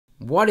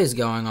What is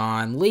going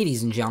on,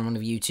 ladies and gentlemen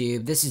of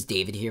YouTube? This is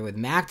David here with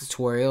Mac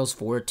Tutorials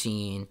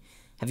 14.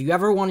 Have you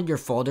ever wanted your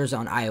folders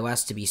on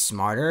iOS to be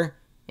smarter?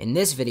 In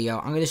this video,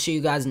 I'm going to show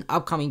you guys an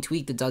upcoming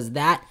tweak that does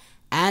that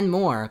and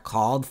more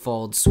called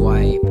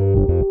Foldswipe.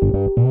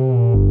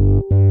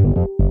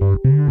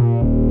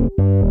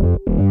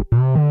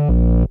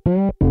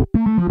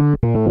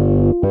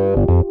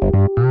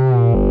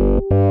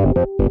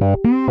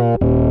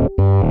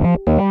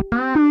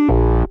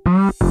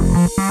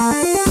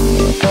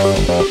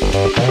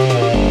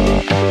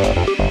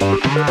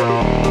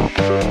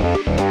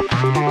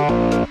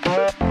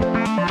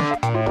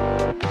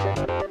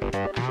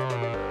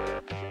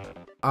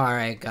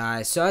 Alright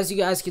guys, so as you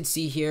guys can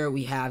see here,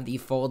 we have the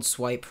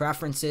Foldswipe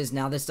preferences.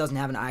 Now this doesn't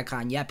have an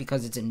icon yet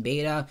because it's in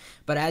beta,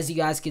 but as you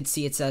guys can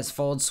see, it says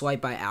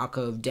Foldswipe by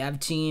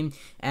AlcoveDevTeam,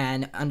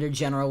 and under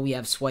general we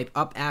have swipe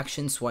up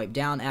action, swipe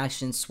down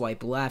action,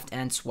 swipe left,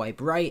 and swipe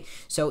right.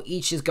 So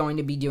each is going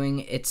to be doing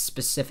its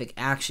specific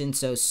action.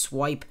 So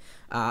swipe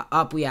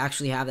up, we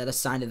actually have that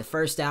assigned to the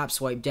first app,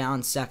 swipe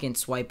down second,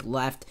 swipe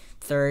left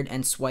third,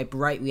 and swipe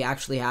right, we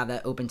actually have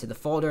that open to the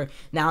folder.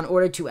 Now in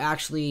order to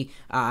actually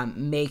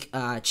make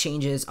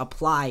changes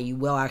apply, you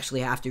will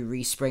actually have to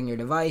respring your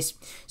device.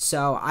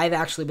 So I've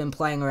actually been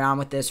playing around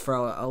with this for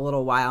a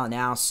little while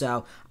now,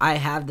 so I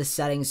have the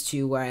settings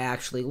to where I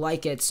actually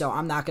like it, so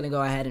I'm not going to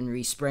go ahead and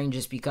respring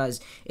just because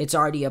it's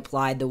already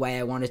applied the way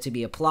I want it to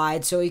be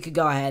applied. So you could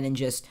go ahead and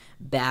just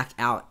back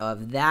out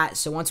of that.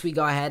 So once we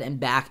go ahead and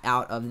back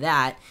out of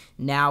that,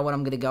 now what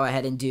I'm going to go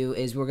ahead and do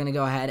is we're going to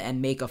go ahead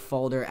and make a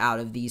folder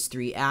out of these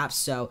three apps.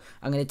 So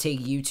I'm going to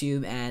take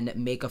YouTube and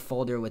make a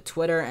folder with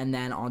Twitter, and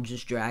then I'll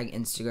just drag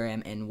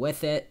Instagram in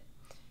with it.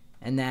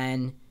 And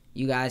then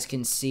you guys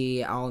can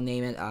see, I'll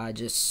name it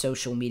just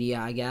social media,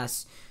 I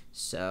guess.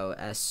 So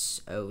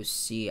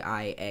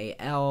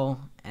SOCIALMEDIA.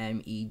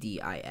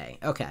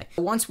 Okay.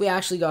 Once we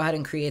actually go ahead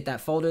and create that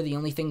folder, the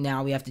only thing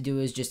now we have to do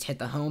is just hit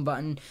the home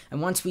button.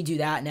 And once we do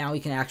that, now we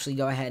can actually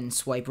go ahead and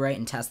swipe right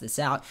and test this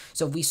out.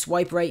 So if we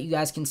swipe right, you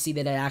guys can see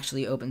that it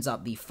actually opens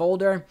up the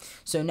folder.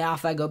 So now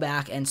if I go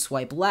back and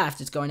swipe left,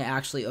 it's going to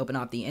actually open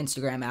up the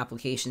Instagram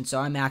application.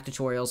 So I'm Mac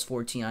Tutorials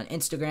 14 on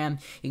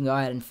Instagram. You can go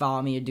ahead and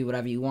follow me or do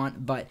whatever you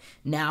want. But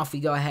now if we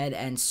go ahead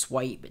and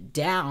swipe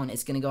down,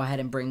 it's going to go ahead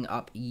and bring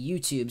up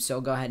YouTube. So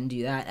go ahead and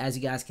do that. As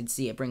you guys can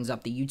see, it brings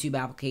up the YouTube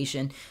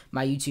application.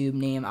 My YouTube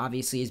name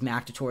obviously is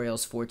Mac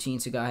Tutorials 14,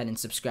 so go ahead and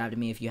subscribe to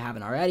me if you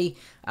haven't already.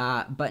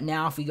 But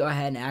now if we go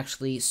ahead and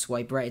actually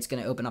swipe right, it's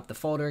going to open up the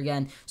folder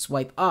again.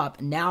 Swipe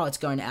up, now it's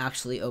going to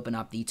actually open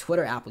up the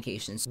Twitter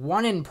applications.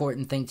 One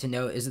important thing to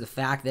note is the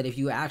fact that if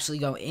you actually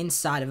go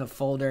inside of a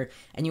folder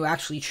and you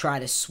actually try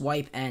to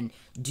swipe and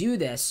do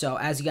this, so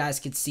as you guys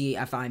can see,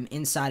 if I'm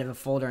inside of a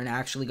folder and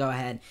actually go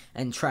ahead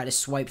and try to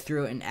swipe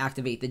through it and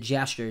activate the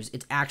gestures,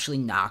 it's actually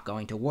not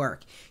going to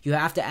work. You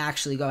have to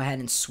actually go ahead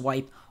and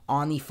swipe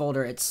on the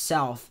folder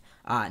itself,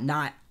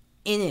 not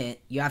in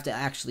it. You have to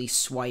actually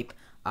swipe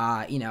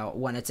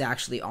when it's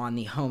actually on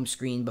the home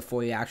screen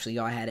before you actually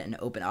go ahead and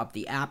open up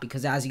the app,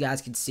 because as you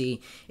guys can see,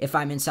 if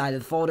I'm inside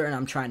of the folder and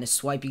I'm trying to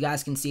swipe, you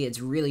guys can see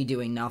it's really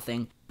doing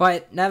nothing.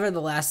 But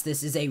nevertheless,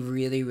 this is a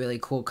really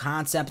cool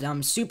concept, and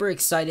I'm super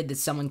excited that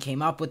someone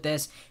came up with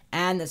this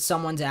and that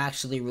someone's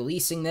actually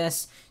releasing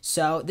this.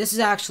 So this is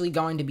actually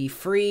going to be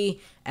free,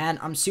 and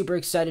I'm super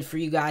excited for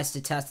you guys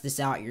to test this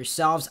out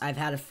yourselves. I've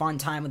had a fun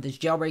time with this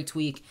jailbreak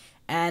tweak,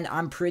 and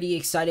I'm pretty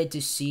excited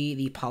to see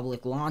the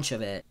public launch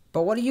of it.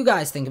 But what do you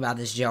guys think about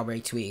this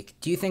jailbreak tweak?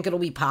 Do you think it'll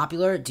be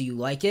popular? Do you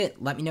like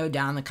it? Let me know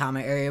down in the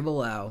comment area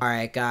below.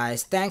 Alright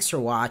guys, thanks for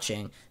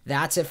watching.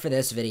 That's it for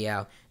this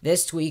video.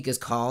 This tweak is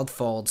called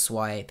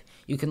Foldswipe.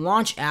 You can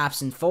launch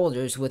apps and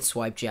folders with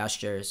swipe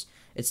gestures.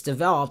 It's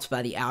developed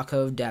by the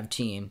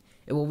AlcoveDevTeam.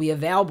 It will be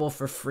available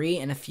for free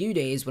in a few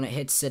days when it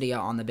hits Cydia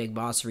on the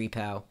BigBoss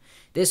repo.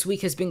 This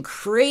week has been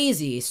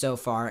crazy so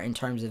far in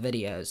terms of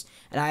videos,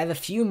 and I have a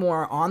few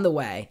more on the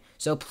way,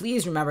 so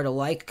please remember to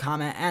like,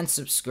 comment, and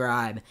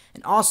subscribe.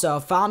 And also,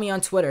 follow me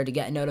on Twitter to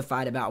get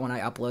notified about when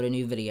I upload a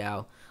new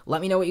video.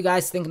 Let me know what you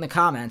guys think in the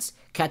comments.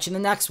 Catch you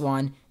in the next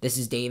one. This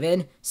is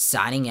David,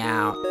 signing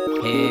out.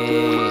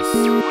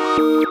 Peace.